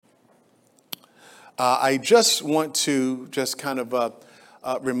I just want to just kind of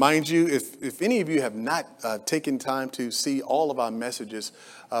remind you, if any of you have not taken time to see all of our messages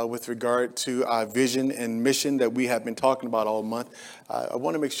with regard to our vision and mission that we have been talking about all month, I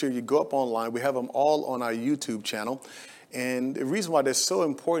want to make sure you go up online. We have them all on our YouTube channel. And the reason why that's so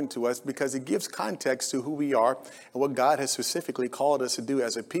important to us, because it gives context to who we are and what God has specifically called us to do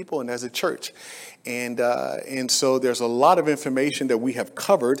as a people and as a church. And so there's a lot of information that we have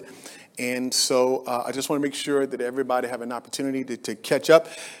covered. And so I just want to make sure that everybody have an opportunity to catch up.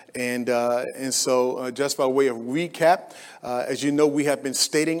 And so just by way of recap, as you know, we have been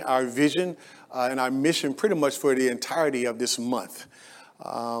stating our vision and our mission pretty much for the entirety of this month.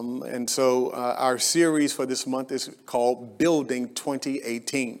 And so our series for this month is called Building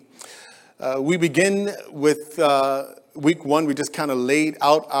 2018. We begin with week one. We just kind of laid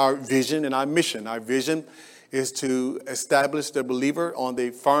out our vision and our mission. Our vision is to establish the believer on the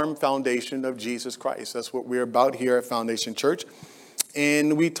firm foundation of Jesus Christ. That's what we're about here at Foundation Church.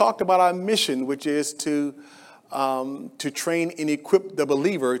 And we talked about our mission, which is to train and equip the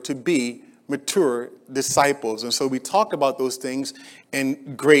believer to be mature disciples. And so we talked about those things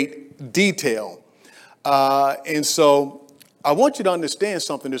in great detail. And so I want you to understand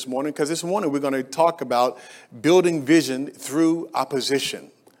something this morning, because this morning we're going to talk about building vision through opposition.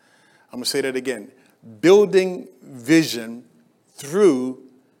 I'm going to say that again. Building vision through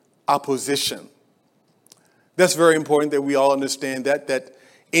opposition. That's very important that we all understand that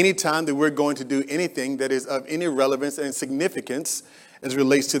anytime that we're going to do anything that is of any relevance and significance as it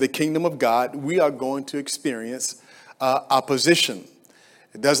relates to the kingdom of God, we are going to experience opposition.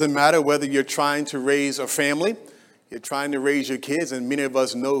 It doesn't matter whether you're trying to raise a family, you're trying to raise your kids, and many of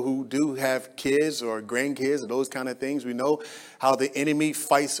us know who do have kids or grandkids or those kind of things. We know how the enemy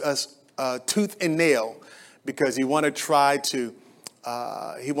fights us tooth and nail, because he want to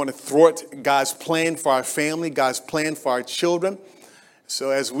thwart God's plan for our family, God's plan for our children.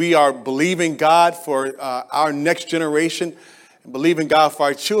 So as we are believing God for our next generation, believing God for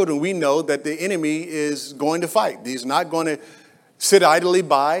our children, we know that the enemy is going to fight. He's not going to sit idly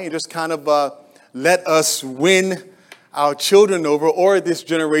by and just kind of let us win our children over, or this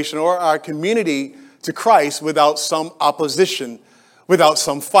generation, or our community to Christ without some opposition, without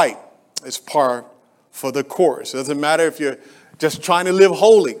some fight. It's par for the course. It doesn't matter if you're just trying to live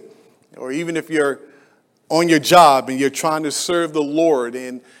holy, or even if you're on your job and you're trying to serve the Lord,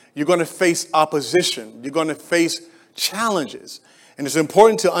 and you're going to face opposition. You're going to face challenges. And it's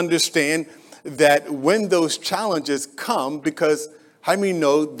important to understand that when those challenges come, because how many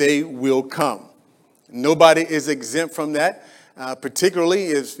know they will come? Nobody is exempt from that, particularly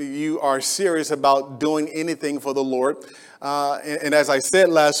if you are serious about doing anything for the Lord. And as I said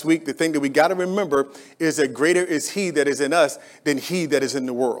last week, the thing that we got to remember is that greater is he that is in us than he that is in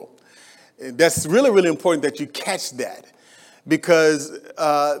the world. And that's really, really important that you catch that, because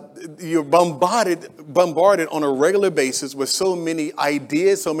you're bombarded on a regular basis with so many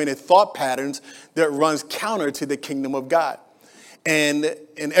ideas, so many thought patterns that runs counter to the kingdom of God. And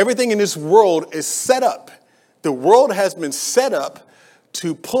everything in this world is set up. The world has been set up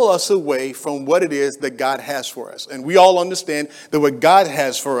to pull us away from what it is that God has for us. And we all understand that what God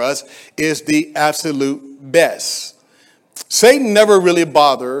has for us is the absolute best. Satan never really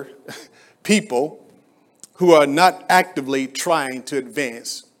bothers people who are not actively trying to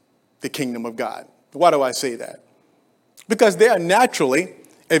advance the kingdom of God. Why do I say that? Because they are naturally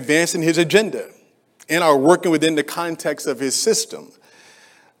advancing his agenda and are working within the context of his system,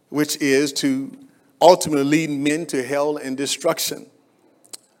 which is to ultimately lead men to hell and destruction.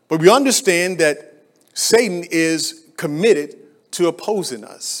 But we understand that Satan is committed to opposing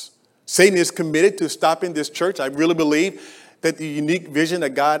us. Satan is committed to stopping this church. I really believe that the unique vision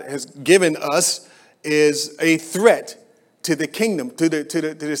that God has given us is a threat to the kingdom, to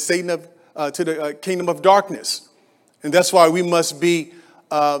the kingdom of darkness. And that's why we must be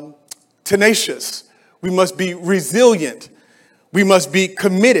tenacious. We must be resilient. We must be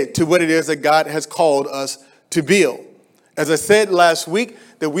committed to what it is that God has called us to build. As I said last week,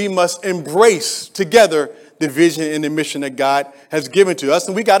 that we must embrace together the vision and the mission that God has given to us,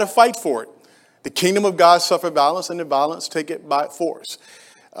 and we got to fight for it. The kingdom of God suffer violence, and the violence take it by force.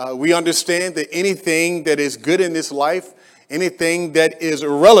 We understand that anything that is good in this life, anything that is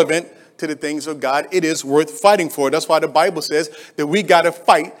relevant to the things of God, it is worth fighting for. That's why the Bible says that we got to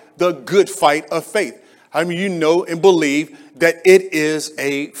fight the good fight of faith. How many of you know and believe that it is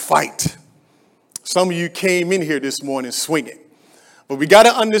a fight? Some of you came in here this morning swinging. But we got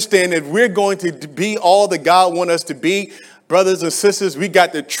to understand that we're going to be all that God wants us to be Brothers and sisters, we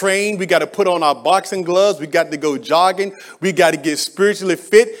got to train. We got to put on our boxing gloves. We got to go jogging. We got to get spiritually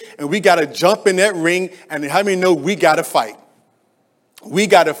fit. And we got to jump in that ring. And how many know we got to fight? We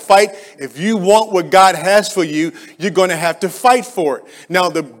got to fight. If you want what God has for you, you're going to have to fight for it. Now,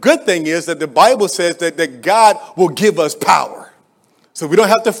 the good thing is that the Bible says that God will give us power. So we don't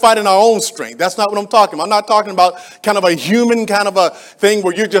have to fight in our own strength. That's not what I'm talking about. I'm not talking about kind of a human kind of a thing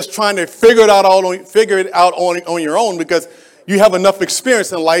where you're just trying to figure it out on your own, because you have enough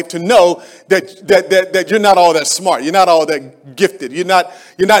experience in life to know that you're not all that smart. You're not all that gifted. You're not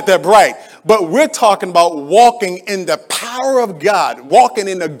that bright. But we're talking about walking in the power of God, walking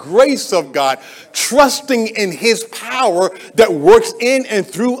in the grace of God, trusting in his power that works in and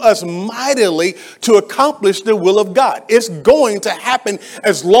through us mightily to accomplish the will of God. It's going to happen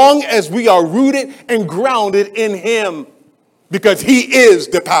as long as we are rooted and grounded in him, because he is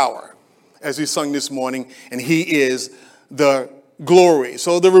the power, as we sung this morning, and he is the glory.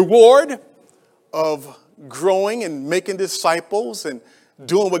 So the reward of growing and making disciples and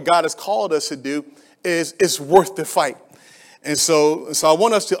doing what God has called us to do is worth the fight. And so I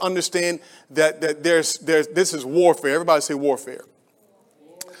want us to understand that this is warfare. Everybody say warfare.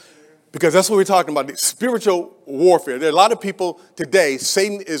 Because that's what we're talking about, the spiritual warfare. There are a lot of people today,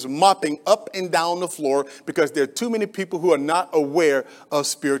 Satan is mopping up and down the floor because there are too many people who are not aware of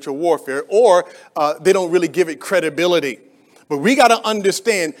spiritual warfare, or they don't really give it credibility. But we got to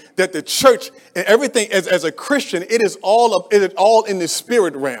understand that the church and everything as a Christian, it is all in the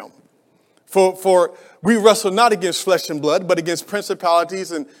spirit realm. For we wrestle not against flesh and blood, but against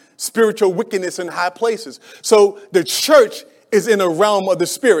principalities and spiritual wickedness in high places. So the church is in a realm of the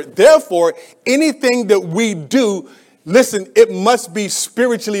spirit. Therefore, anything that we do, listen, it must be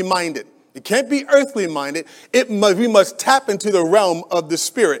spiritually minded. It can't be earthly minded. We must tap into the realm of the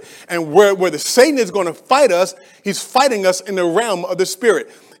spirit. And where the Satan is going to fight us, he's fighting us in the realm of the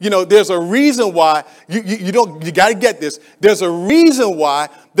spirit. You know, there's a reason why you got to get this. There's a reason why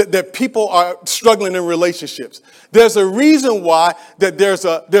that people are struggling in relationships. There's a reason why that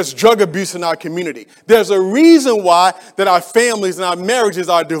there's drug abuse in our community. There's a reason why that our families and our marriages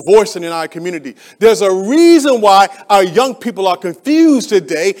are divorcing in our community. There's a reason why our young people are confused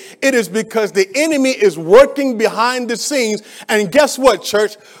today. It is because the enemy is working behind the scenes. And guess what,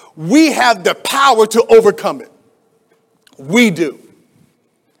 church? We have the power to overcome it. We do.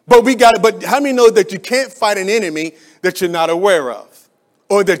 But how many know that you can't fight an enemy that you're not aware of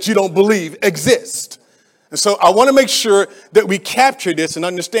or that you don't believe exists? And so I want to make sure that we capture this and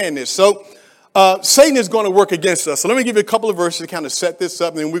understand this. So Satan is going to work against us. So let me give you a couple of verses to kind of set this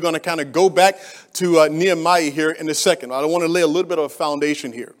up, and then we're going to kind of go back to Nehemiah here in a second. I want to lay a little bit of a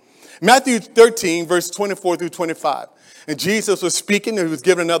foundation here. Matthew 13, verse 24 through 25. And Jesus was speaking, and he was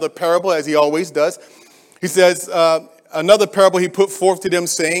giving another parable, as he always does. He says, another parable he put forth to them,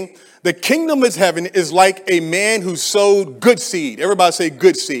 saying, the kingdom of heaven is like a man who sowed good seed. Everybody say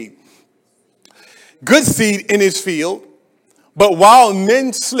good seed. Good seed in his field. But while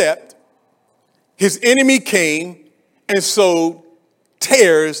men slept, his enemy came and sowed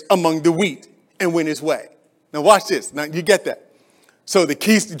tares among the wheat and went his way. Now watch this. Now you get that. So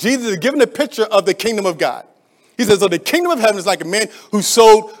Jesus is giving a picture of the kingdom of God. He says, so the kingdom of heaven is like a man who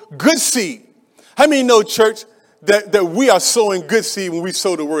sowed good seed. How many know, church, that we are sowing good seed when we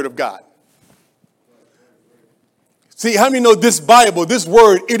sow the word of God? See, how many know this Bible, this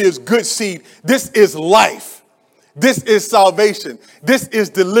word, it is good seed. This is life. This is salvation. This is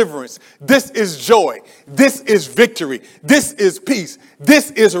deliverance. This is joy. This is victory. This is peace.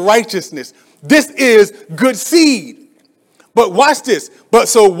 This is righteousness. This is good seed. But watch this. But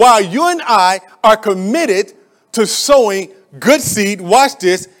so while you and I are committed to sowing good seed, watch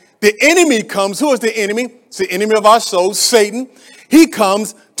this. The enemy comes. Who is the enemy? It's the enemy of our soul, Satan. He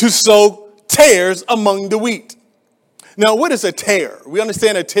comes to sow tares among the wheat. Now, what is a tare? We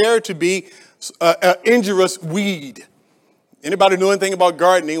understand a tare to be an injurious weed. Anybody know anything about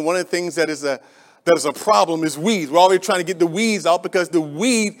gardening? One of the things that is a problem is weeds. We're always trying to get the weeds out because the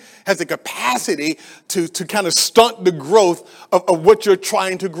weed has the capacity to kind of stunt the growth of what you're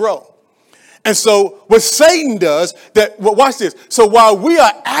trying to grow. And so what Satan does, watch this. So while we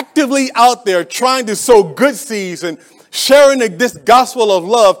are actively out there trying to sow good seeds and sharing this gospel of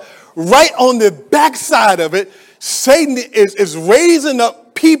love, right on the backside of it, Satan is raising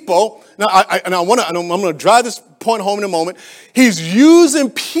up people. Now, I'm going to drive this point home in a moment. He's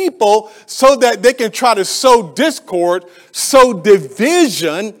using people so that they can try to sow discord, sow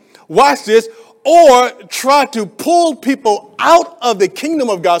division. Watch this. Or try to pull people out of the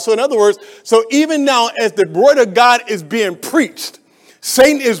kingdom of God. So in other words, so even now as the word of God is being preached,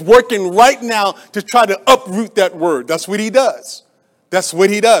 Satan is working right now to try to uproot that word. That's what he does. That's what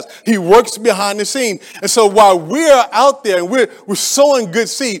he does. He works behind the scene. And so while we're out there and we're sowing good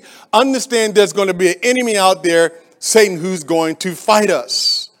seed, understand there's going to be an enemy out there, Satan, who's going to fight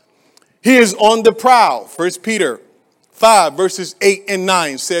us. He is on the prowl. 1 Peter 5 verses 8 and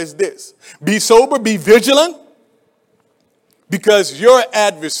 9 says this. Be sober, be vigilant, because your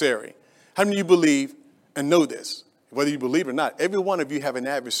adversary, how many of you believe and know this? Whether you believe it or not, every one of you have an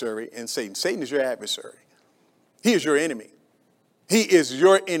adversary in Satan. Satan is your adversary. He is your enemy. He is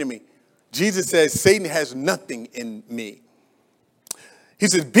your enemy. Jesus says, Satan has nothing in me. He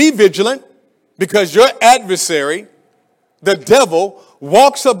says, be vigilant, because your adversary, the devil,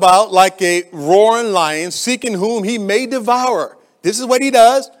 walks about like a roaring lion, seeking whom he may devour. This is what he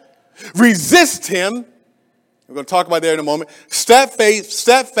does. Resist him. We're going to talk about that in a moment.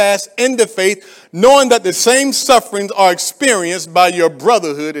 Steadfast in the faith, knowing that the same sufferings are experienced by your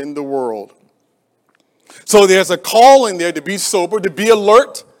brotherhood in the world. So there's a call in there to be sober, to be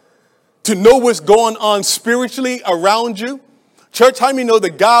alert, to know what's going on spiritually around you. Church, how many know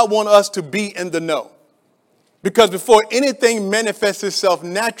that God wants us to be in the know? Because before anything manifests itself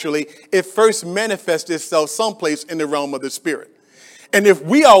naturally, it first manifests itself someplace in the realm of the spirit. And if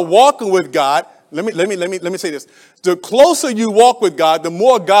we are walking with God, let me say this. The closer you walk with God, the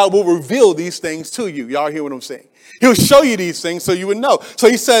more God will reveal these things to you. Y'all hear what I'm saying? He'll show you these things so you would know. So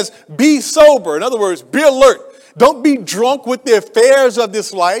he says, be sober. In other words, be alert. Don't be drunk with the affairs of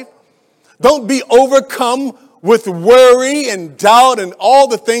this life. Don't be overcome with worry and doubt and all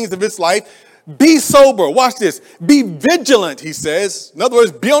the things of this life. Be sober. Watch this. Be vigilant, he says. In other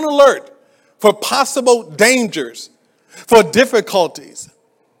words, be on alert for possible dangers, for difficulties.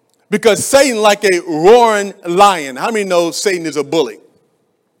 Because Satan, like a roaring lion, how many know Satan is a bully?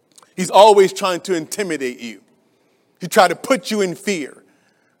 He's always trying to intimidate you. He tried to put you in fear.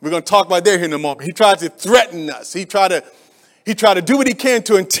 We're going to talk about that here in a moment. He tried to threaten us. He tried to do what he can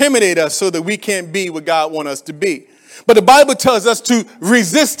to intimidate us so that we can't be what God wants us to be. But the Bible tells us to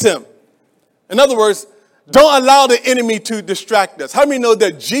resist him. In other words, don't allow the enemy to distract us. How many know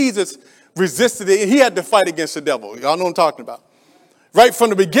that Jesus resisted it? He had to fight against the devil. Y'all know what I'm talking about. Right from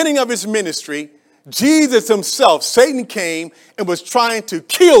the beginning of his ministry, Jesus himself, Satan came and was trying to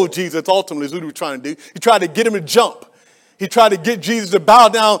kill Jesus ultimately is what he was trying to do. He tried to get him to jump. He tried to get Jesus to bow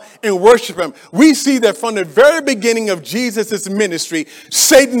down and worship him. We see that from the very beginning of Jesus' ministry,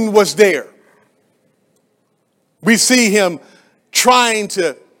 Satan was there. We see him trying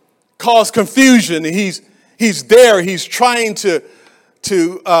to cause confusion. And he's there. He's trying to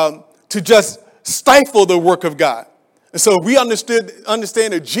just stifle the work of God. And so if we understand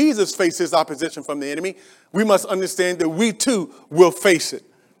that Jesus faces opposition from the enemy, we must understand that we too will face it.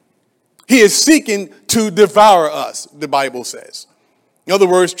 He is seeking to devour us, the Bible says. In other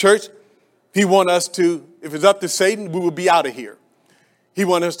words, church, he wants us to, if it's up to Satan, we will be out of here. He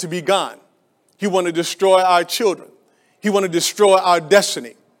wants us to be gone. He wants to destroy our children. He wants to destroy our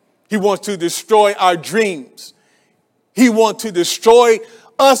destiny. He wants to destroy our dreams. He wants to destroy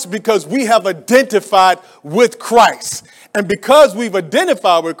us because we have identified with Christ. And because we've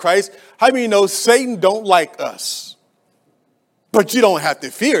identified with Christ, how many know Satan don't like us? But you don't have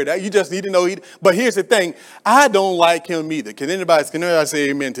to fear that. You just need to know. But here's the thing. I don't like him either. Can anybody say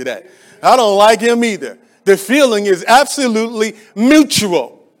amen to that? I don't like him either. The feeling is absolutely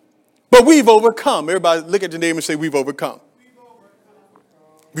mutual. But we've overcome. Everybody look at your neighbor and say, we've overcome.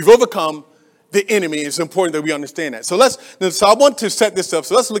 We've overcome the enemy. It's important that we understand that. So I want to set this up.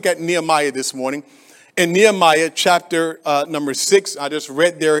 So let's look at Nehemiah this morning. In Nehemiah chapter number 6, I just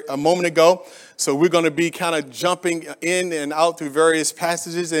read there a moment ago. So we're going to be kind of jumping in and out through various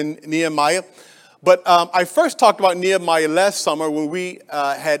passages in Nehemiah. But I first talked about Nehemiah last summer when we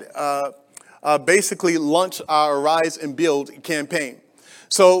had basically launched our Arise and Build campaign.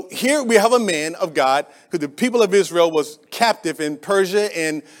 So here we have a man of God who the people of Israel was captive in Persia,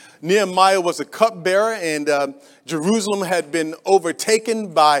 and Nehemiah was a cupbearer, and Jerusalem had been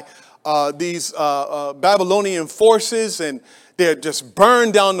overtaken by these Babylonian forces, and they had just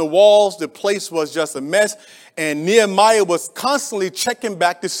burned down the walls. The place was just a mess. And Nehemiah was constantly checking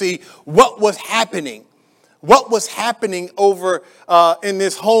back to see what was happening. What was happening over in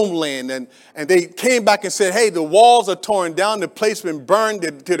this homeland. And they came back and said, hey, the walls are torn down. The place has been burned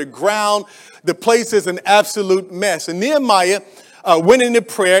to the ground. The place is an absolute mess. And Nehemiah went into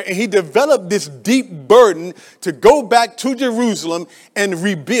prayer, and he developed this deep burden to go back to Jerusalem and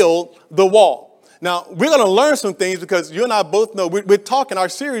rebuild the wall. Now, we're going to learn some things because you and I both know we're talking, our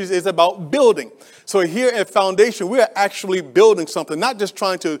series is about building. So here at Foundation, we're actually building something, not just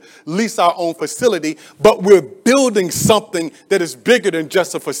trying to lease our own facility, but we're building something that is bigger than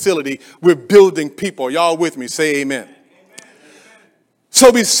just a facility. We're building people. Y'all with me? Say amen.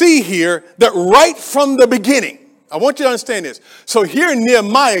 So we see here that right from the beginning, I want you to understand this. So here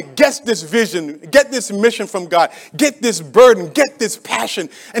Nehemiah gets this vision, get this mission from God, get this burden, get this passion,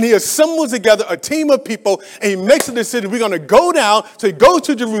 and he assembles together a team of people, and he makes a decision. We're going to go down to go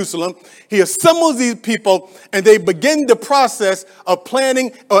to Jerusalem. He assembles these people, and they begin the process of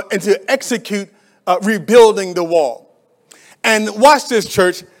planning and to execute rebuilding the wall. And watch this,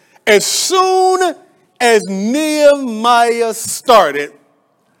 church. As soon as Nehemiah started,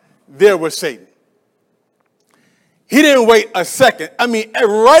 there was Satan. He didn't wait a second. I mean,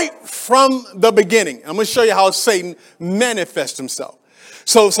 right from the beginning. I'm going to show you how Satan manifests himself.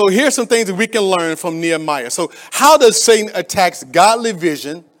 So here's some things that we can learn from Nehemiah. So how does Satan attack godly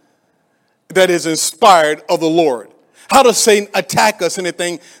vision that is inspired of the Lord? How does Satan attack us in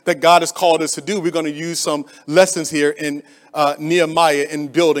anything that God has called us to do? We're going to use some lessons here in Nehemiah in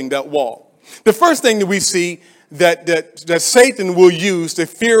building that wall. The first thing that we see that Satan will use the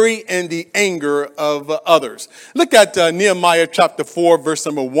fury and the anger of others. Look at Nehemiah chapter 4, verse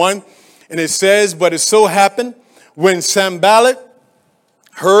number 1. And it says, but it so happened when Sanballat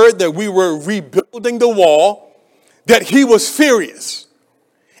heard that we were rebuilding the wall, that he was furious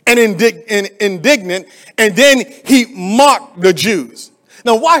and indignant, and then he mocked the Jews.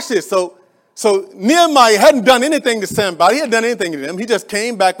 Now watch this. So Nehemiah hadn't done anything to Sanballat. He hadn't done anything to them. He just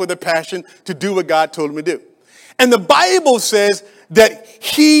came back with a passion to do what God told him to do. And the Bible says that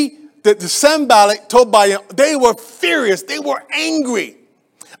the Sanballat, Tobiah, they were furious. They were angry.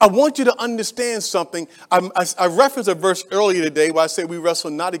 I want you to understand something. I referenced a verse earlier today where I said we wrestle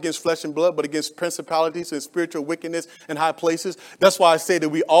not against flesh and blood, but against principalities and spiritual wickedness in high places. That's why I say that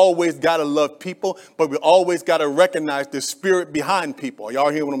we always got to love people, but we always got to recognize the spirit behind people. Y'all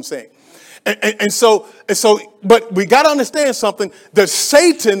hear what I'm saying? But we got to understand something, that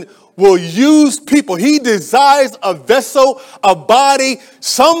Satan will use people. He desires a vessel, a body,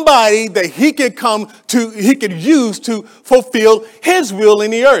 somebody that he could use to fulfill his will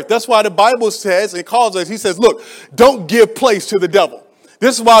in the earth. That's why the Bible says, and calls us, he says, look, don't give place to the devil.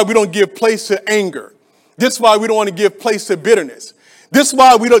 This is why we don't give place to anger. This is why we don't want to give place to bitterness. This is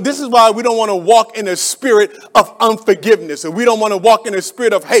why we don't want to walk in a spirit of unforgiveness, and we don't want to walk in a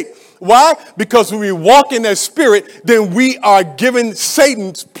spirit of hate. Why? Because when we walk in that spirit, then we are giving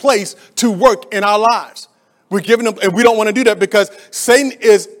Satan's place to work in our lives. We're giving him, and we don't want to do that because Satan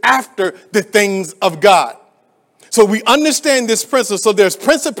is after the things of God. So we understand this principle. So there's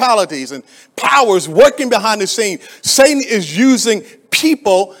principalities and powers working behind the scene. Satan is using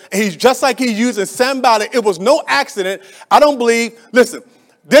people, and he's just like he's using Sanballat. It was no accident. I don't believe, listen,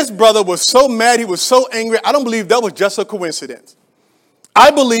 this brother was so mad, he was so angry. I don't believe that was just a coincidence. I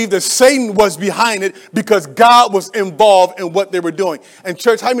believe that Satan was behind it because God was involved in what they were doing. And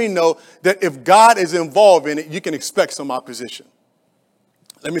church, how many know that if God is involved in it, you can expect some opposition?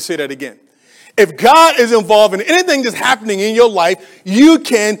 Let me say that again. If God is involved in anything that's happening in your life, you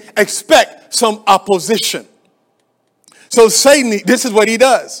can expect some opposition. So Satan, this is what he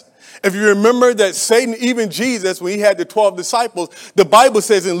does. If you remember that Satan, even Jesus, when he had the 12 disciples, the Bible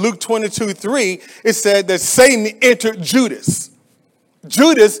says in Luke 22:3, it said that Satan entered Judas.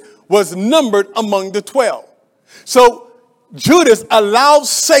 Judas was numbered among the 12. So Judas allowed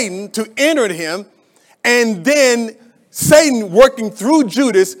Satan to enter him, and then Satan, working through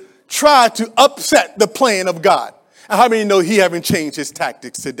Judas, tried to upset the plan of God. And how many know he haven't changed his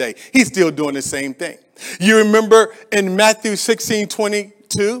tactics today? He's still doing the same thing. You remember in Matthew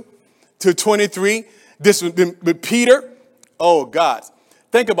 16:22 to 23, this with Peter. Oh, God.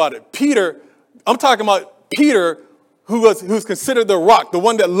 Think about it. Peter, I'm talking about Peter, who's considered the rock, the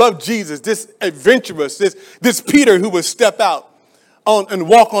one that loved Jesus, this adventurous, this Peter who would step out and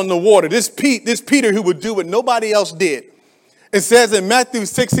walk on the water. This Peter who would do what nobody else did. It says in Matthew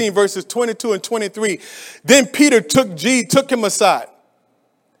 16, verses 22 and 23, then Peter took him aside.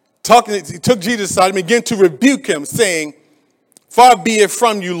 He took Jesus aside and began to rebuke him, saying, far be it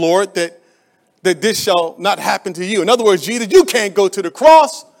from you, Lord, that this shall not happen to you. In other words, Jesus, you can't go to the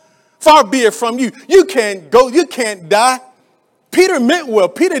cross. Far be it from you. You can't go. You can't die. Peter meant well.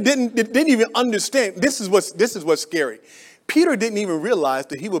 Peter didn't even understand. This is what's scary. Peter didn't even realize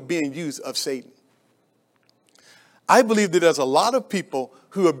that he was being used of Satan. I believe that there's a lot of people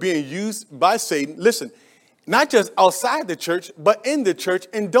who are being used by Satan. Listen, not just outside the church, but in the church,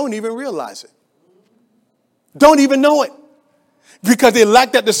 and don't even realize it. Don't even know it. because they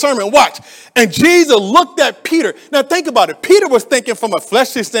lacked that discernment. Watch. And Jesus looked at Peter. Now think about it. Peter was thinking from a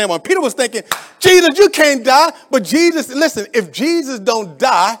fleshly standpoint. Peter was thinking, Jesus, you can't die. But Jesus, listen, if Jesus don't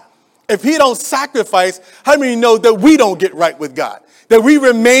die, if he don't sacrifice, how many know that we don't get right with God? That we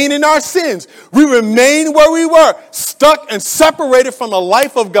remain in our sins. We remain where we were, stuck and separated from the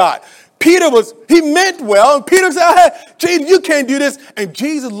life of God. He meant well. And Peter said, hey, Jesus, you can't do this. And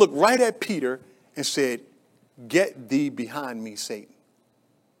Jesus looked right at Peter and said, get thee behind me, Satan.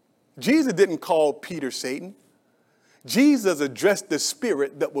 Jesus didn't call Peter Satan. Jesus addressed the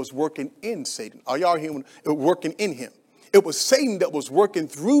spirit that was working in Satan. Are y'all hearing? Working in him. It was Satan that was working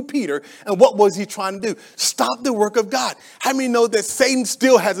through Peter. And what was he trying to do? Stop the work of God. How many know that Satan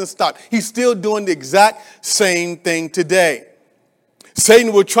still hasn't stopped? He's still doing the exact same thing today.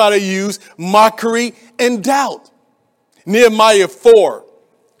 Satan will try to use mockery and doubt. Nehemiah 4,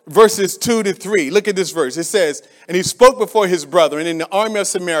 verses 2-3. Look at this verse. It says, and he spoke before his brethren in the army of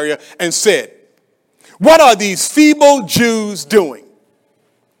Samaria and said, what are these feeble Jews doing?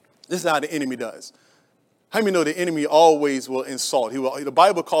 This is how the enemy does. How many know the enemy always will insult? The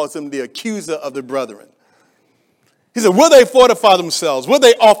Bible calls him the accuser of the brethren. He said, will they fortify themselves? Will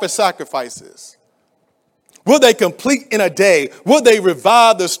they offer sacrifices? Will they complete in a day? Will they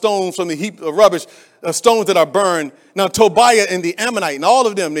revive the stones from the heap of rubbish, stones that are burned? Now, Tobiah and the Ammonite and all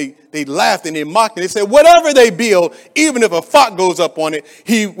of them, they laughed and they mocked and they said, whatever they build, even if a fox goes up on it,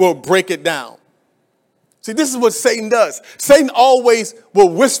 he will break it down. See, this is what Satan does. Satan always will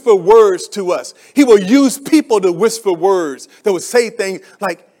whisper words to us. He will use people to whisper words that will say things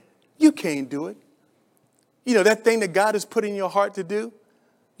like, you can't do it. You know, that thing that God has put in your heart to do,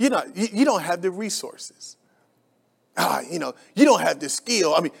 you don't have the resources. You don't have the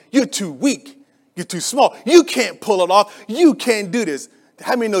skill. I mean, you're too weak. You're too small. You can't pull it off. You can't do this.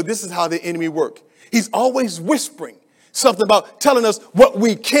 How many know this is how the enemy works? He's always whispering something about telling us what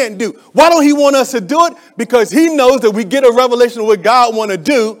we can't do. Why don't he want us to do it? Because he knows that we get a revelation of what God want to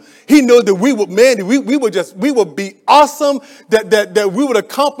do. He knows that we would be awesome, that we would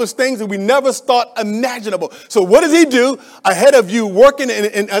accomplish things that we never thought imaginable. So what does he do? Ahead of you working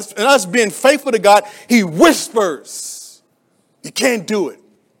and us being faithful to God, he whispers, you can't do it.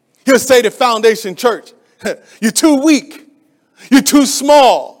 He'll say to Foundation Church, you're too weak. You're too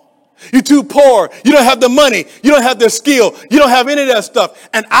small. You're too poor. You don't have the money. You don't have the skill. You don't have any of that stuff.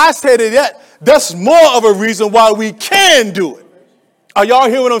 And I say to that's more of a reason why we can do it. Are y'all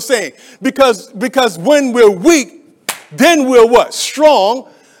hear what I'm saying? Because when we're weak, then we're what? Strong,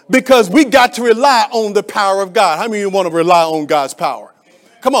 because we got to rely on the power of God. How many of you want to rely on God's power?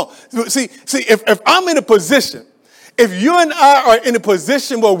 Come on. See, if I'm in a position, if you and I are in a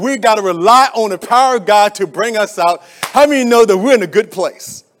position where we got to rely on the power of God to bring us out, how many know that we're in a good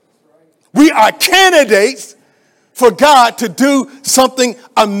place? We are candidates for God to do something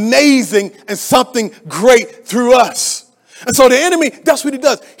amazing and something great through us. And so the enemy, that's what he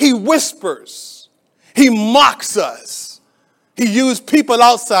does. He whispers. He mocks us. He used people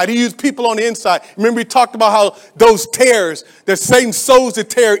outside. He used people on the inside. Remember, we talked about how those tares, that Satan sows the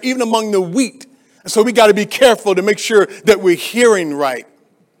tare even among the wheat. And so we got to be careful to make sure that we're hearing right.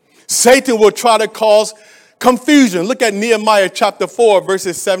 Satan will try to cause confusion. Look at Nehemiah chapter 4,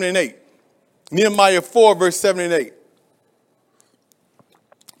 verses 7 and 8. Nehemiah 4, verse 7 and 8.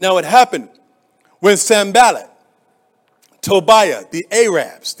 Now it happened when Sanballat, Tobiah, the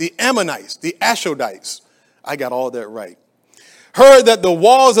Arabs, the Ammonites, the Ashdodites, I got all that right, heard that the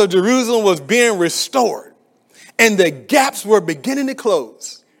walls of Jerusalem was being restored and the gaps were beginning to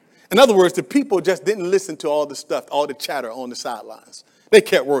close. In other words, the people just didn't listen to all the stuff, all the chatter on the sidelines. They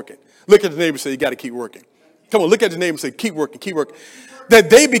kept working. Look at the neighbor and say, you got to keep working. Come on, look at the neighbor and say, keep working, keep working. That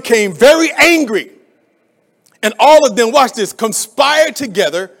they became very angry. And all of them, watch this, conspired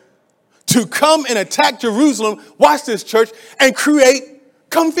together to come and attack Jerusalem, watch this, church, and create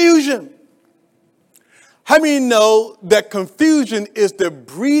confusion. How many know that confusion is the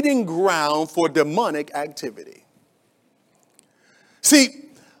breeding ground for demonic activity? See,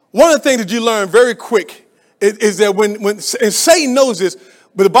 one of the things that you learn very quick is that and Satan knows this,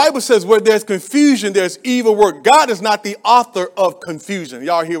 but the Bible says where there's confusion, there's evil work. God is not the author of confusion.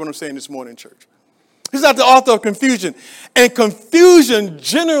 Y'all hear what I'm saying this morning, church? He's not the author of confusion. And confusion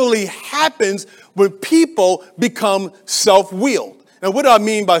generally happens when people become self-willed. Now, what do I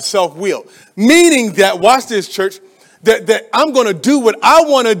mean by self-willed? Meaning that, watch this, church, that I'm going to do what I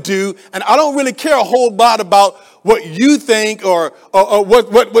want to do, and I don't really care a whole lot about what you think or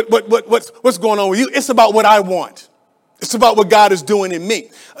what's going on with you. It's about what I want. It's about what God is doing in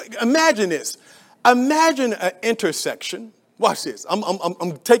me. Imagine this. Imagine an intersection. Watch this.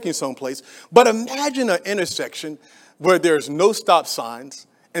 I'm taking someplace. But imagine an intersection where there's no stop signs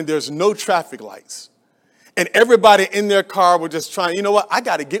and there's no traffic lights. And everybody in their car were just trying, you know what, I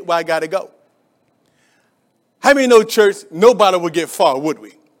got to get where I got to go. How many know, church, nobody would get far, would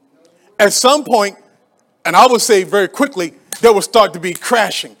we? At some point, and I would say very quickly, there will start to be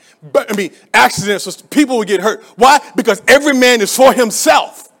crashing. But accidents, people will get hurt. Why? Because every man is for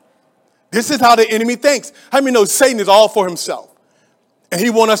himself. This is how the enemy thinks. How many know Satan is all for himself? And he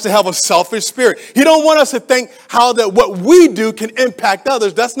wants us to have a selfish spirit. He don't want us to think how that what we do can impact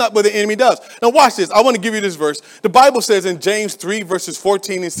others. That's not what the enemy does. Now watch this. I want to give you this verse. The Bible says in James 3 verses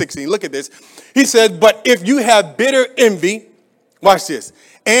 14 and 16. Look at this. He says, but if you have bitter envy, watch this,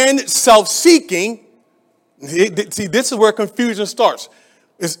 and self-seeking, see, this is where confusion starts.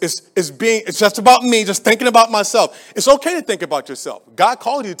 It's just about me, just thinking about myself. It's okay to think about yourself. God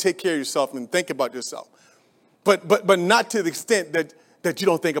called you to take care of yourself and think about yourself. But not to the extent that you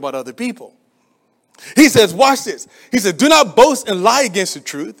don't think about other people. He says, watch this. He said, do not boast and lie against the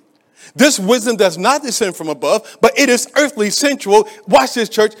truth. This wisdom does not descend from above, but it is earthly, sensual, watch this,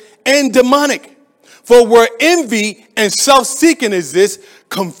 church, and demonic. For where envy and self-seeking exists,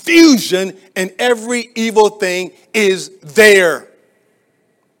 confusion and every evil thing is there.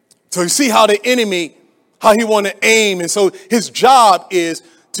 So you see how the enemy, how he want to aim. And so his job is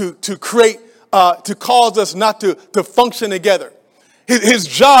to create, to cause us not to function together. His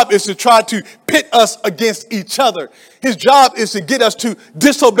job is to try to pit us against each other. His job is to get us to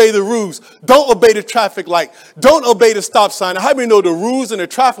disobey the rules. Don't obey the traffic light. Don't obey the stop sign. How many know the rules and the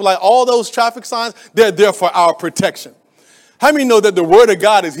traffic light, all those traffic signs, they're there for our protection? How many know that the word of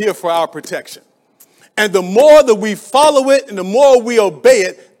God is here for our protection? And the more that we follow it and the more we obey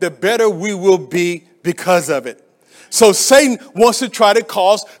it, the better we will be because of it. So Satan wants to try to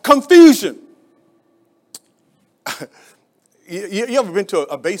cause confusion. You ever been to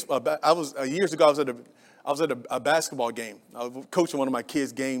a baseball? Years ago, I was at a basketball game. I was coaching one of my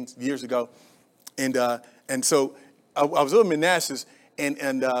kids' games years ago, and so I was over in Manassas,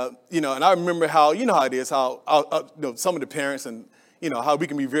 and I remember how how it is, how some of the parents and how we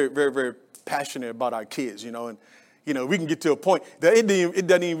can be very, very, very passionate about our kids, and we can get to a point that it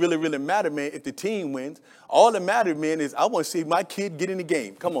doesn't even really matter, man, if the team wins. All that matters, man, is I want to see my kid get in the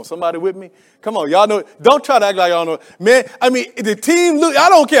game. Come on, somebody with me? Come on, y'all know. Don't try to act like y'all know. Man, if the team lose, I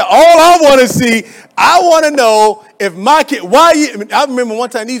don't care. All I want to see, I want to know if my kid, I remember one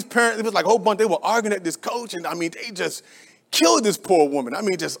time these parents, it was like a whole bunch, they were arguing at this coach, and they just killed this poor woman.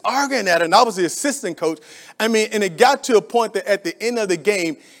 Just arguing at her, and I was the assistant coach. And it got to a point that at the end of the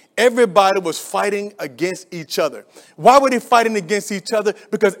game, everybody was fighting against each other. Why were they fighting against each other?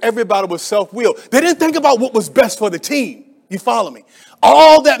 Because everybody was self-willed. They didn't think about what was best for the team. You follow me?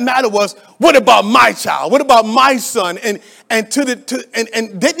 All that mattered was, what about my child? What about my son? And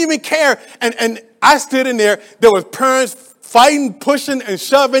didn't even care. And I stood in there. There was parents fighting, pushing, and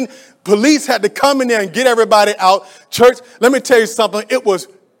shoving. Police had to come in there and get everybody out. Church, let me tell you something. It was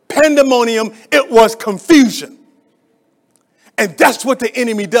pandemonium. It was confusion. And that's what the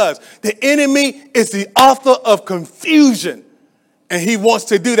enemy does. The enemy is the author of confusion. And he wants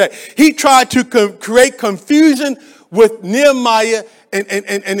to do that. He tried to create confusion with Nehemiah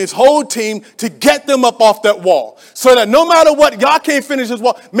and his whole team to get them up off that wall. So that no matter what, y'all can't finish this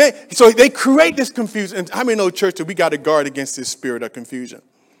wall. Man, so they create this confusion. And how many know, church, that we got to guard against this spirit of confusion?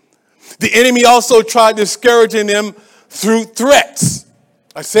 The enemy also tried discouraging them through threats.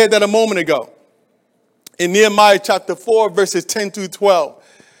 I said that a moment ago. In Nehemiah chapter 4, verses 10 through 12,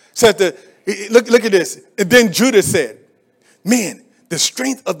 says look at this. And then Judah said, man, the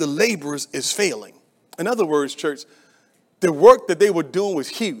strength of the laborers is failing. In other words, church, the work that they were doing was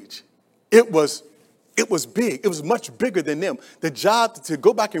huge. It was big. It was much bigger than them. The job to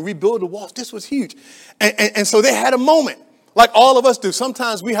go back and rebuild the walls, this was huge. And so they had a moment, like all of us do.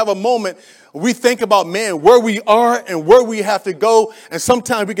 Sometimes we have a moment, we think about, man, where we are and where we have to go. And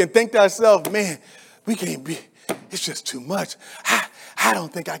sometimes we can think to ourselves, man, we can't be, it's just too much. I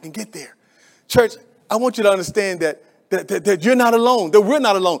don't think I can get there. Church, I want you to understand that you're not alone, that we're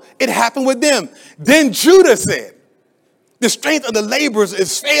not alone. It happened with them. Then Judah said, the strength of the laborers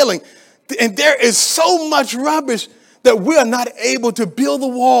is failing. And there is so much rubbish that we are not able to build the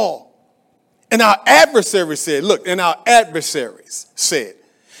wall. And our adversaries said,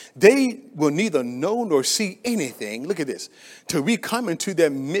 they will neither know nor see anything, look at this, till we come into their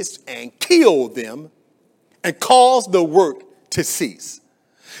midst and kill them and cause the work to cease.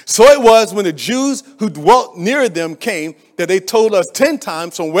 So it was when the Jews who dwelt near them came that they told us 10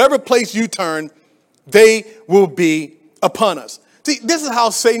 times, from wherever place you turn, they will be upon us. See, this is how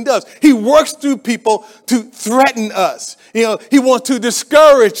Satan does. He works through people to threaten us. He wants to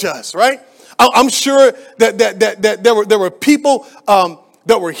discourage us, right? I'm sure that there were people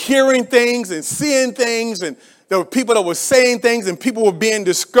that were hearing things and seeing things, and there were people that were saying things, and people were being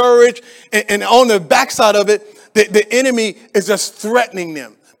discouraged. And on the backside of it, the enemy is just threatening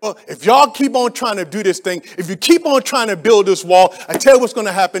them. Well, if y'all keep on trying to do this thing, if you keep on trying to build this wall, I tell you what's going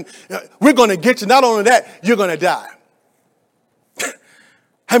to happen. We're going to get you. Not only that, you're going to die.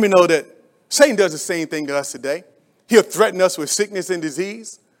 How many know that Satan does the same thing to us today? He'll threaten us with sickness and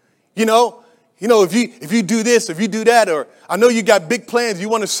disease. You know, if you do this, if you do that, or I know you got big plans, you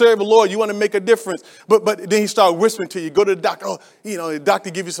want to serve the Lord, you want to make a difference, but then he starts whispering to you, go to the doctor, the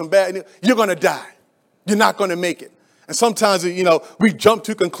doctor give you some bad news, you're going to die. You're not going to make it. And sometimes, we jump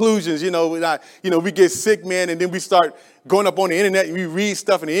to conclusions, we get sick, man, and then we start going up on the internet and we read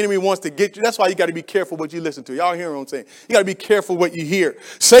stuff and the enemy wants to get you. That's why you got to be careful what you listen to. Y'all hear what I'm saying? You got to be careful what you hear.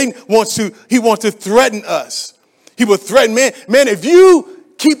 Satan wants to threaten us. He will threaten, man, if you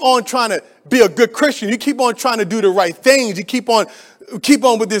keep on trying to be a good Christian, you keep on trying to do the right things, you keep on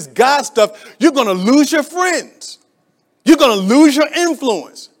with this God stuff, you're going to lose your friends. You're going to lose your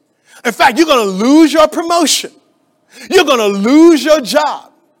influence. In fact, you're going to lose your promotion. You're going to lose your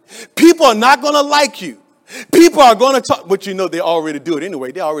job. People are not going to like you. People are going to talk, but they already do it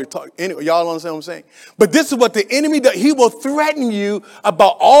anyway. They already talk anyway. Y'all understand what I'm saying? But this is what the enemy does. He will threaten you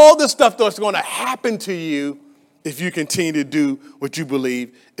about all the stuff that's going to happen to you if you continue to do what you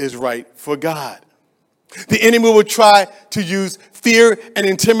believe is right for God. The enemy will try to use fear and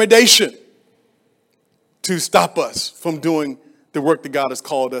intimidation to stop us from doing the work that God has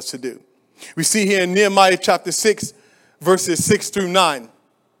called us to do. We see here in Nehemiah chapter 6, verses 6 through 9.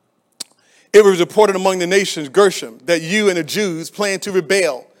 It was reported among the nations, Gershom, that you and the Jews plan to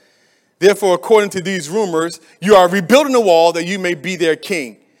rebel. Therefore, according to these rumors, you are rebuilding the wall that you may be their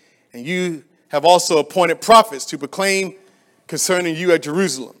king. And you have also appointed prophets to proclaim concerning you at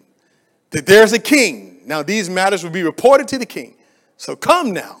Jerusalem that there's a king. Now, these matters will be reported to the king. So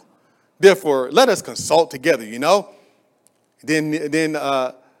come now. Therefore, let us consult together, Then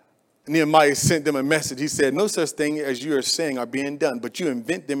Nehemiah sent them a message. He said, no such thing as you are saying are being done, but you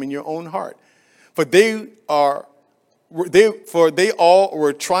invent them in your own heart. For they all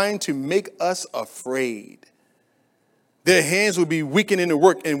were trying to make us afraid. Their hands will be weakened in the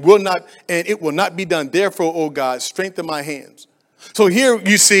work and it will not be done. Therefore, O God, strengthen my hands. So here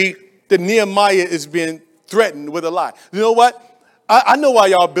you see that Nehemiah is being threatened with a lie. You know what? I know why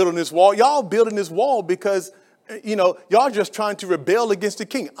y'all building this wall. Y'all building this wall because y'all just trying to rebel against the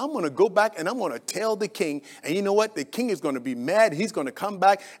king. I'm going to go back and I'm going to tell the king. And you know what? The king is going to be mad. He's going to come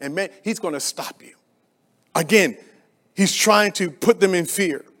back and man, he's going to stop you. Again, he's trying to put them in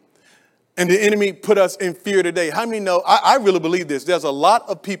fear. And the enemy put us in fear today. How many know? I really believe this. There's a lot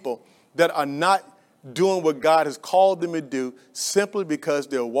of people that are not doing what God has called them to do simply because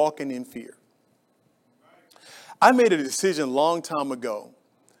they're walking in fear. I made a decision a long time ago,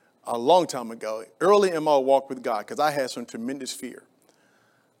 early in my walk with God, because I had some tremendous fear.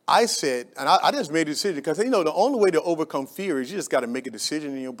 I said, and I just made a decision because, the only way to overcome fear is you just got to make a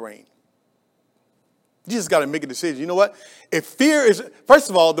decision in your brain. You just got to make a decision. You know what? If fear is, first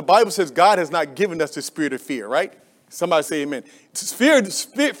of all, the Bible says God has not given us the spirit of fear, right? Somebody say amen. Fear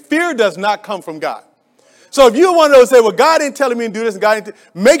does not come from God. So if you're one of those who say, well, God ain't telling me to do this, and God ain't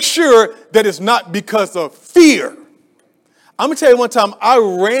make sure that it's not because of fear. I'm going to tell you one time, I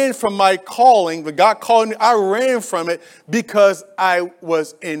ran from my calling. When God called me, I ran from it because I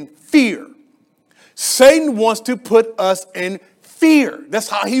was in fear. Satan wants to put us in fear. That's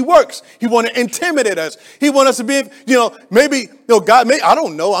how he works. He wants to intimidate us. He wants us to be, maybe, God, I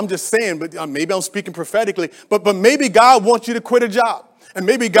don't know. I'm just saying, but maybe I'm speaking prophetically. But maybe God wants you to quit a job. And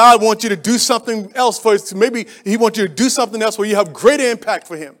maybe God wants you to do something else for us. Maybe he wants you to do something else where you have greater impact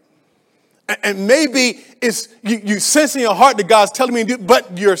for him. And maybe it's you sense in your heart that God's telling me to do,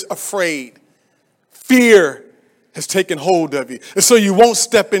 but you're afraid. Fear has taken hold of you. And so you won't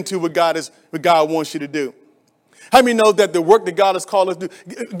step into what God wants you to do. How many know that the work that God has called us to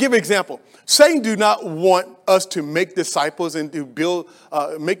do? Give an example. Satan do not want us to make disciples and to build,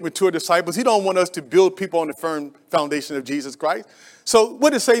 make mature disciples. He don't want us to build people on the firm foundation of Jesus Christ. So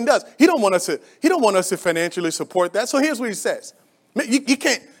what does Satan does? He don't want us to financially support that. So here's what he says. Man, you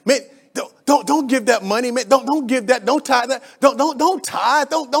can't, man, don't give that money, man. Don't give that. Don't tithe that. Don't tithe.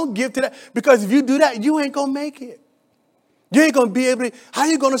 Don't give to that. Because if you do that, you ain't gonna make it. You ain't going to be able to, how are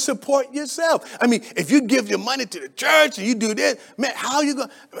you going to support yourself? I mean, if you give your money to the church and you do this, man, how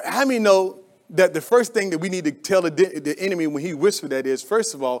many know that the first thing that we need to tell the enemy when he whispers that is,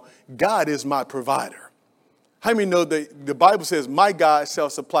 first of all, God is my provider. How many know that the Bible says, my God shall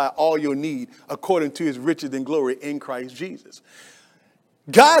supply all your need according to his riches and glory in Christ Jesus?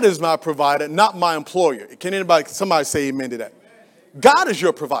 God is my provider, not my employer. Can somebody say amen to that? God is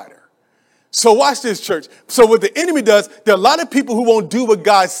your provider. So watch this, church. So what the enemy does, there are a lot of people who won't do what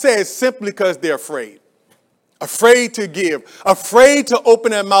God says simply because they're afraid. Afraid to give, afraid to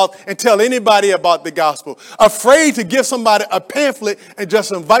open their mouth and tell anybody about the gospel, afraid to give somebody a pamphlet and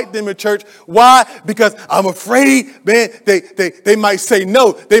just invite them to church. Why? Because I'm afraid, man, they might say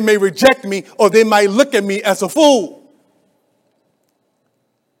no, they may reject me, or they might look at me as a fool.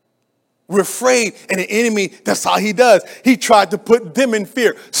 We're afraid, and the enemy, that's how he does. He tried to put them in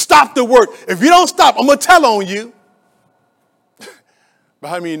fear. Stop the work. If you don't stop, I'm going to tell on you. But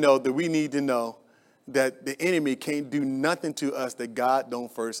how many know that we need to know that the enemy can't do nothing to us that God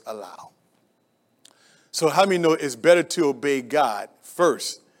don't first allow? So how many know it's better to obey God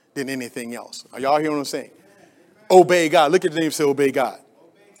first than anything else? Are y'all hearing what I'm saying? Obey God. Look at the name and say obey God.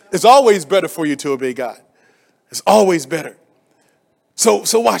 It's always better for you to obey God. It's always better. So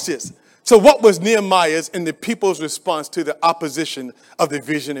watch this. So what was Nehemiah's and the people's response to the opposition of the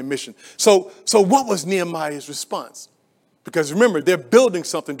vision and mission? So what was Nehemiah's response? Because remember, they're building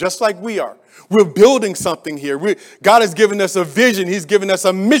something just like we are. We're building something here. God has given us a vision. He's given us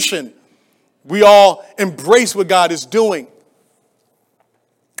a mission. We all embrace what God is doing.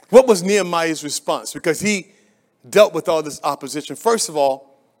 What was Nehemiah's response? Because he dealt with all this opposition. First of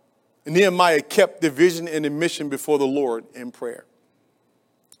all, Nehemiah kept the vision and the mission before the Lord in prayer.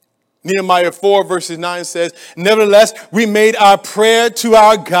 Nehemiah 4 verses 9 says, nevertheless, we made our prayer to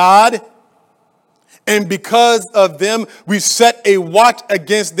our God, and because of them, we set a watch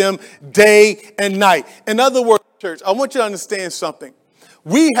against them day and night. In other words, church, I want you to understand something.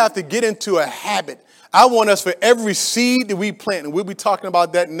 We have to get into a habit. I want us, for every seed that we plant, and we'll be talking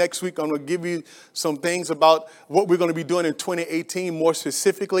about that next week. I'm going to give you some things about what we're going to be doing in 2018 more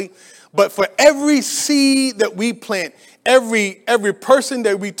specifically. But for every seed that we plant, every person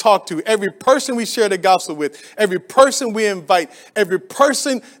that we talk to, every person we share the gospel with, every person we invite, every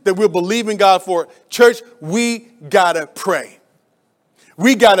person that we're believing God for, church, we got to pray.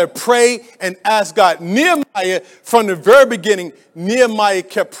 We got to pray and ask God. Nehemiah, from the very beginning, Nehemiah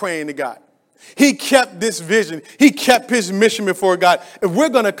kept praying to God. He kept this vision. He kept his mission before God. If we're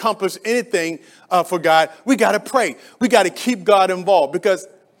going to accomplish anything for God, we got to pray. We got to keep God involved. Because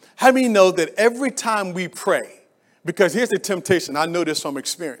how many know that every time we pray, because here's the temptation. I know this from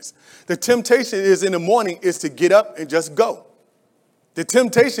experience. The temptation is in the morning is to get up and just go. The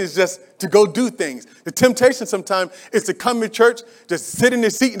temptation is just to go do things. The temptation sometimes is to come to church, just sit in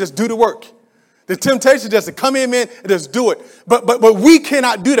the seat and just do the work. The temptation is just to come in, man, and just do it. But we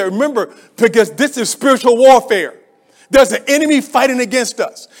cannot do that. Remember, because this is spiritual warfare. There's an enemy fighting against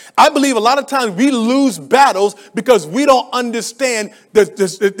us. I believe a lot of times we lose battles because we don't understand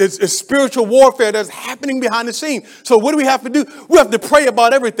the spiritual warfare that's happening behind the scene. So what do we have to do? We have to pray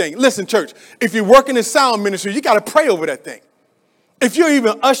about everything. Listen, church, if you work in the sound ministry, you got to pray over that thing. If you're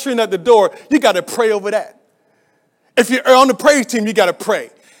even ushering at the door, you got to pray over that. If you're on the praise team, you got to pray.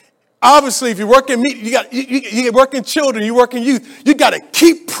 Obviously, if you work in media, you work in children, you work in youth, you got to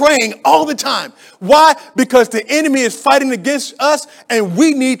keep praying all the time. Why? Because the enemy is fighting against us, and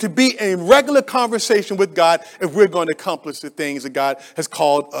we need to be in regular conversation with God if we're going to accomplish the things that God has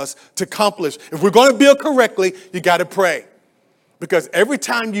called us to accomplish. If we're going to build correctly, you got to pray. Because every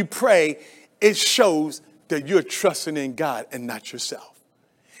time you pray, it shows that you're trusting in God and not yourself.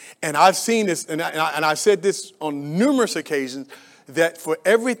 And I've seen this, and I said this on numerous occasions, that for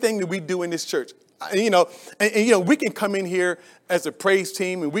everything that we do in this church, we can come in here as a praise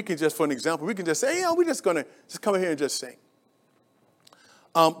team, and we can just, for an example, we can just say, we're just going to just come in here and just sing.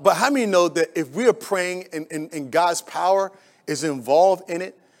 But how many know that if we are praying and God's power is involved in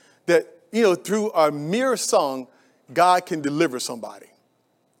it, that, through our mere song, God can deliver somebody.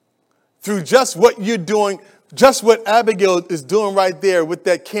 Through just what you're doing, just what Abigail is doing right there with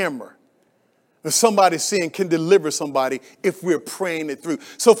that camera. That somebody's seeing can deliver somebody if we're praying it through.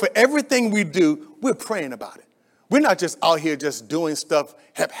 So for everything we do, we're praying about it. We're not just out here just doing stuff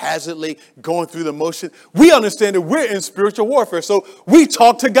haphazardly, going through the motion. We understand that we're in spiritual warfare. So we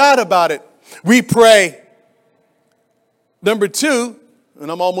talk to God about it. We pray. Number 2,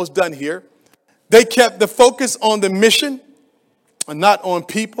 and I'm almost done here. They kept the focus on the mission and not on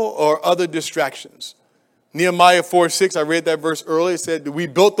people or other distractions. Nehemiah 4:6, I read that verse earlier. It said that we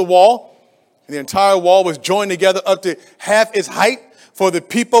built the wall. The entire wall was joined together up to half its height, for the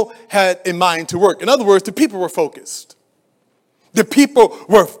people had in mind to work. In other words, the people were focused. The people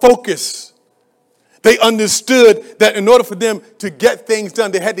were focused. They understood that in order for them to get things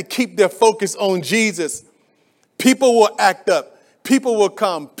done, they had to keep their focus on Jesus. People will act up. People will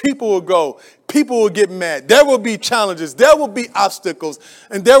come. People will go. People will get mad. There will be challenges. There will be obstacles.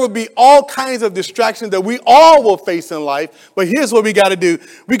 And there will be all kinds of distractions that we all will face in life. But here's what we got to do.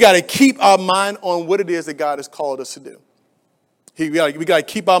 We got to keep our mind on what it is that God has called us to do. We got to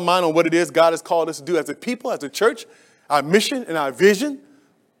keep our mind on what it is God has called us to do as a people, as a church, our mission and our vision.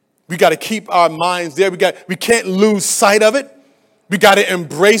 We got to keep our minds there. We can't lose sight of it. We got to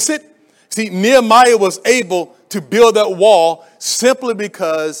embrace it. See, Nehemiah was able to build that wall simply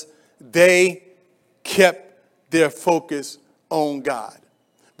because they kept their focus on God.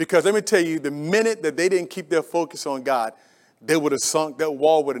 Because let me tell you, the minute that they didn't keep their focus on God, they would have sunk. That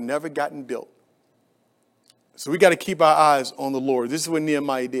wall would have never gotten built. So we got to keep our eyes on the Lord. This is what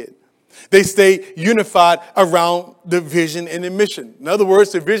Nehemiah did. They stayed unified around the vision and the mission. In other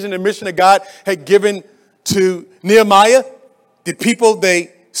words, the vision and mission that God had given to Nehemiah, the people,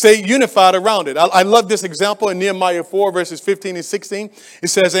 they stayed unified around it. I love this example in Nehemiah 4, verses 15 and 16. It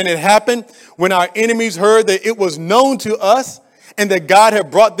says, and it happened when our enemies heard that it was known to us and that God had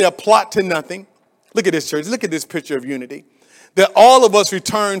brought their plot to nothing. Look at this, church. Look at this picture of unity. That all of us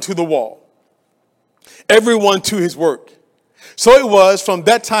returned to the wall, everyone to his work. So it was from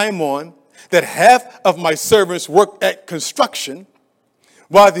that time on that half of my servants worked at construction,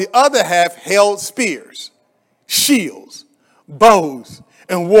 while the other half held spears, shields, bows,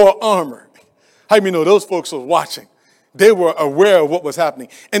 and wore armor. How do you know those folks were watching? They were aware of what was happening.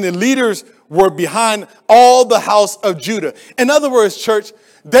 And the leaders were behind all the house of Judah. In other words, church,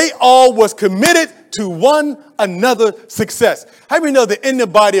 they all was committed to one another's success. How do you know that in the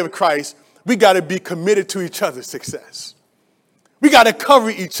body of Christ, we got to be committed to each other's success? We got to cover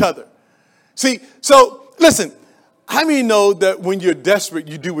each other. See, so listen, how many know that when you're desperate,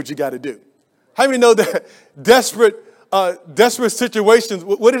 you do what you got to do? How many know that desperate situations,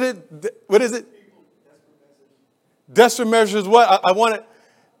 what is it? What is it? Desperate measures what? I want it.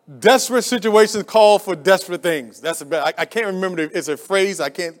 Desperate situations call for desperate things. That's I can't remember. It's a phrase. I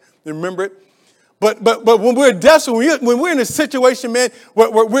can't remember it. But when we're desperate, when we're in a situation, man,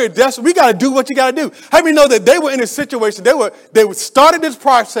 where we're desperate, we got to do what you got to do. How many know that they were in a situation, they started this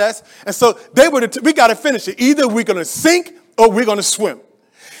process, and so we got to finish it. Either we're going to sink or we're going to swim.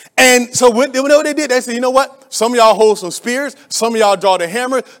 And so what they did, they said, you know what? Some of y'all hold some spears. Some of y'all draw the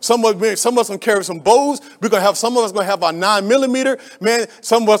hammer. Some of us going to carry some bows. Some of us going to have our 9mm. Man,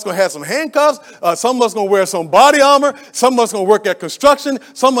 some of us going to have some handcuffs. Some of us going to wear some body armor. Some of us going to work at construction.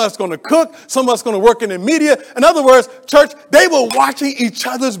 Some of us going to cook. Some of us going to work in the media. In other words, church, they were watching each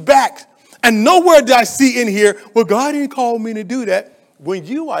other's backs. And nowhere did I see in here, well, God didn't call me to do that. When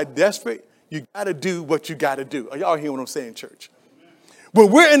you are desperate, you got to do what you got to do. Are y'all hearing what I'm saying, church? When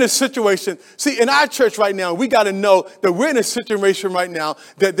we're in a situation, see, in our church right now, we got to know that we're in a situation right now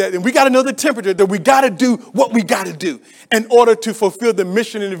and we got to know the temperature, that we got to do what we got to do in order to fulfill the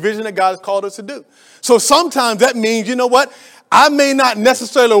mission and the vision that God has called us to do. So sometimes that means, you know what? I may not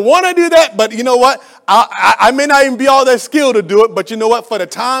necessarily want to do that, but you know what? I may not even be all that skilled to do it, but you know what? For the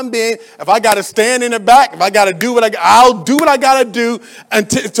time being, if I got to stand in the back, if I got to do I'll do what I got to do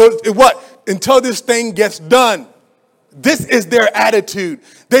until this thing gets done. This is their attitude.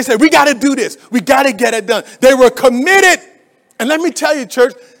 They said, we got to do this. We got to get it done. They were committed. And let me tell you,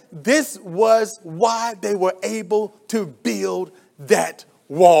 church, this was why they were able to build that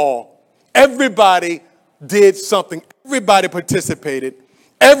wall. Everybody did something. Everybody participated.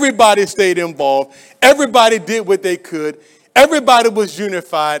 Everybody stayed involved. Everybody did what they could. Everybody was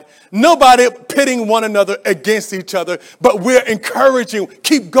unified. Nobody pitting one another against each other. But we're encouraging,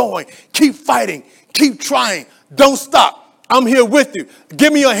 keep going, keep fighting, keep trying. Don't stop. I'm here with you.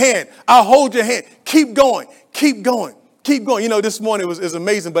 Give me your hand. I'll hold your hand. Keep going. Keep going. Keep going. You know, this morning was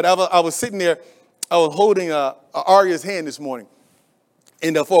amazing, but I was sitting there. I was holding Arya's hand this morning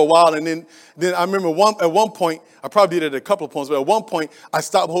for a while. And then I remember at one point, I probably did it a couple of points, but at one point, I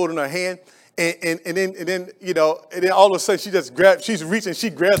stopped holding her hand. And then, you know, and then all of a sudden she's reaching, she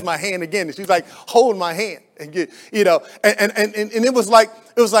grabs my hand again. And she's like, hold my hand. And you know, and it was like,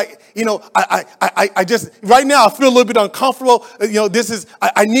 you know, I just, right now I feel a little bit uncomfortable. You know,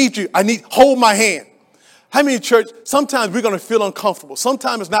 I need you. Hold my hand. How many church, sometimes we're going to feel uncomfortable.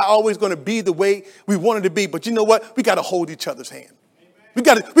 Sometimes it's not always going to be the way we want it to be. But you know what? We got to hold each other's hand. We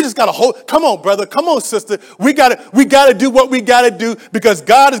just got to hold. Come on, brother. Come on, sister. We got to do what we got to do because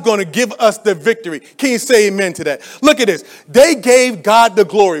God is going to give us the victory. Can you say amen to that? Look at this. They gave God the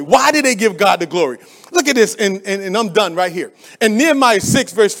glory. Why did they give God the glory? Look at this, and I'm done right here. In Nehemiah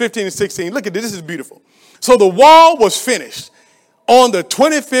 6, verse 15 and 16, look at this. This is beautiful. So the wall was finished on the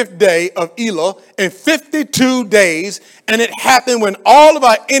 25th day of Elul in 52 days, and it happened when all of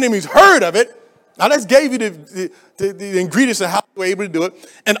our enemies heard of it I just gave you the ingredients of how we were able to do it.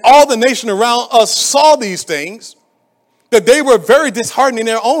 And all the nation around us saw these things, that they were very disheartened in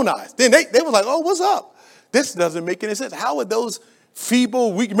their own eyes. Then they were like, oh, what's up? This doesn't make any sense. How are those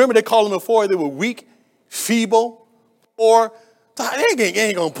feeble, weak? Remember they called them before, they were weak, feeble, or they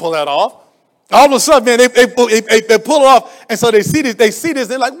ain't going to pull that off. All of a sudden, man, they pull it off. And so they see this,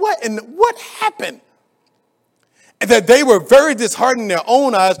 they're like, what happened? And that they were very disheartened in their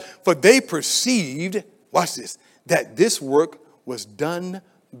own eyes, for they perceived, watch this, that this work was done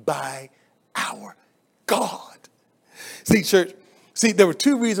by our God. See, church, there were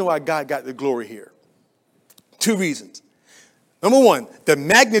two reasons why God got the glory here. Two reasons. Number one, the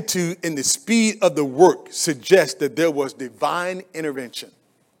magnitude and the speed of the work suggests that there was divine intervention,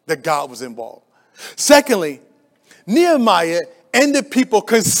 that God was involved. Secondly, Nehemiah and the people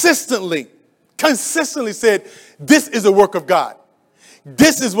consistently said, this is a work of God.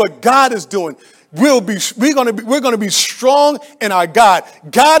 This is what God is doing. We're going to be strong in our God.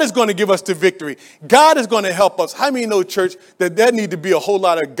 God is going to give us the victory. God is going to help us. How many know, church, that there need to be a whole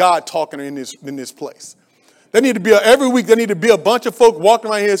lot of God talking in this place? There need to be every week. There need to be a bunch of folk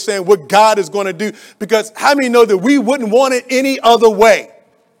walking around here saying what God is going to do. Because how many know that we wouldn't want it any other way?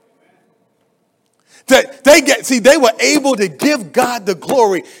 That they were able to give God the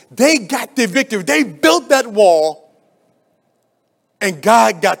glory. They got the victory. They built that wall, and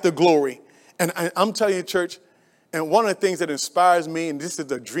God got the glory. And I'm telling you, church, and one of the things that inspires me, and this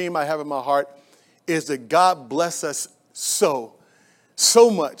is a dream I have in my heart, is that God bless us so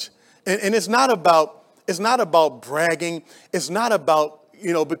much. And it's not about bragging. It's not about,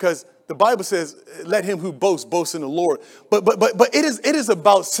 because the Bible says, let him who boasts, boast in the Lord. But it is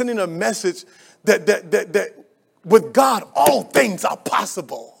about sending a message that with God, all things are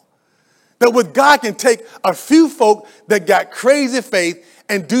possible. That with God can take a few folk that got crazy faith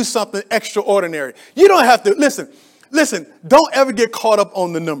and do something extraordinary. You don't have to, listen, don't ever get caught up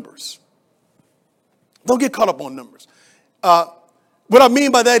on the numbers. Don't get caught up on numbers. What I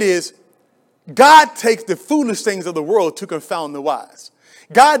mean by that is, God takes the foolish things of the world to confound the wise.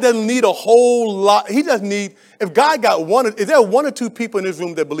 God doesn't need a whole lot. He doesn't need, if God got one, is there one or two people in this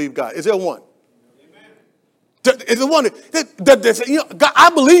room that believe God? Is there one? Amen. Is there one that say, God, I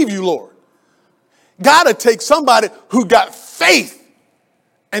believe you, Lord. God will take somebody who got faith,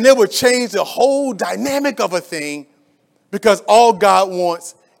 and they will change the whole dynamic of a thing, because all God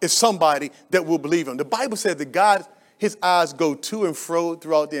wants is somebody that will believe him. The Bible says that God, his eyes go to and fro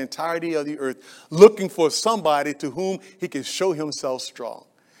throughout the entirety of the earth, looking for somebody to whom he can show himself strong.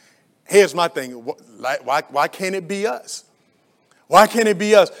 Here's my thing. Why can't it be us? Why can't it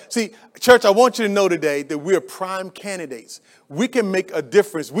be us? See, church, I want you to know today that we're prime candidates. We can make a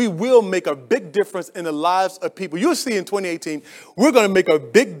difference. We will make a big difference in the lives of people. You'll see in 2018, we're going to make a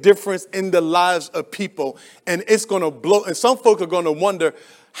big difference in the lives of people. And it's going to blow. And some folks are going to wonder,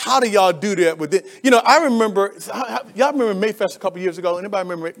 how do y'all do that with it? I remember, y'all remember Mayfest a couple years ago? Anybody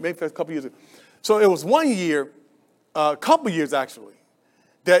remember Mayfest a couple years ago? So it was one year, a couple years actually,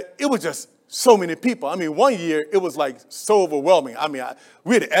 that it was just so many people. I mean, one year it was like so overwhelming. I mean,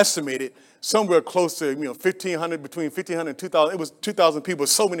 we had estimated somewhere close to 1,500, between 1,500 and 2,000. It was 2,000 people,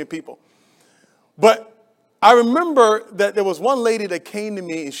 so many people. But I remember that there was one lady that came to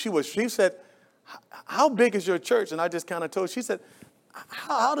me, and she said, how big is your church? And I just kind of told her, she said,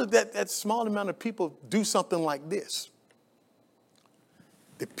 how did that small amount of people do something like this?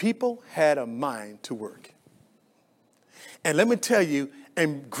 The people had a mind to work. And let me tell you,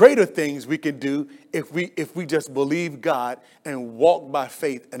 and greater things we can do if we just believe God and walk by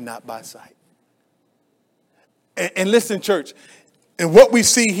faith and not by sight. And listen, church, and what we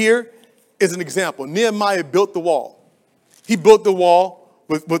see here is an example. Nehemiah built the wall. He built the wall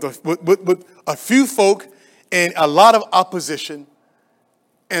with a few folk and a lot of opposition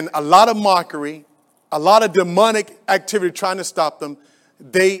and a lot of mockery, a lot of demonic activity trying to stop them.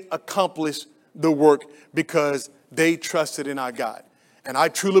 They accomplished the work because they trusted in our God. And I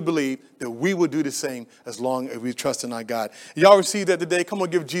truly believe that we will do the same as long as we trust in our God. Y'all receive that today? Come on,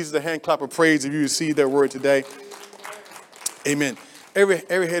 give Jesus a hand clap of praise if you receive that word today. Amen. Every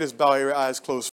head is bowed, every eye is closed.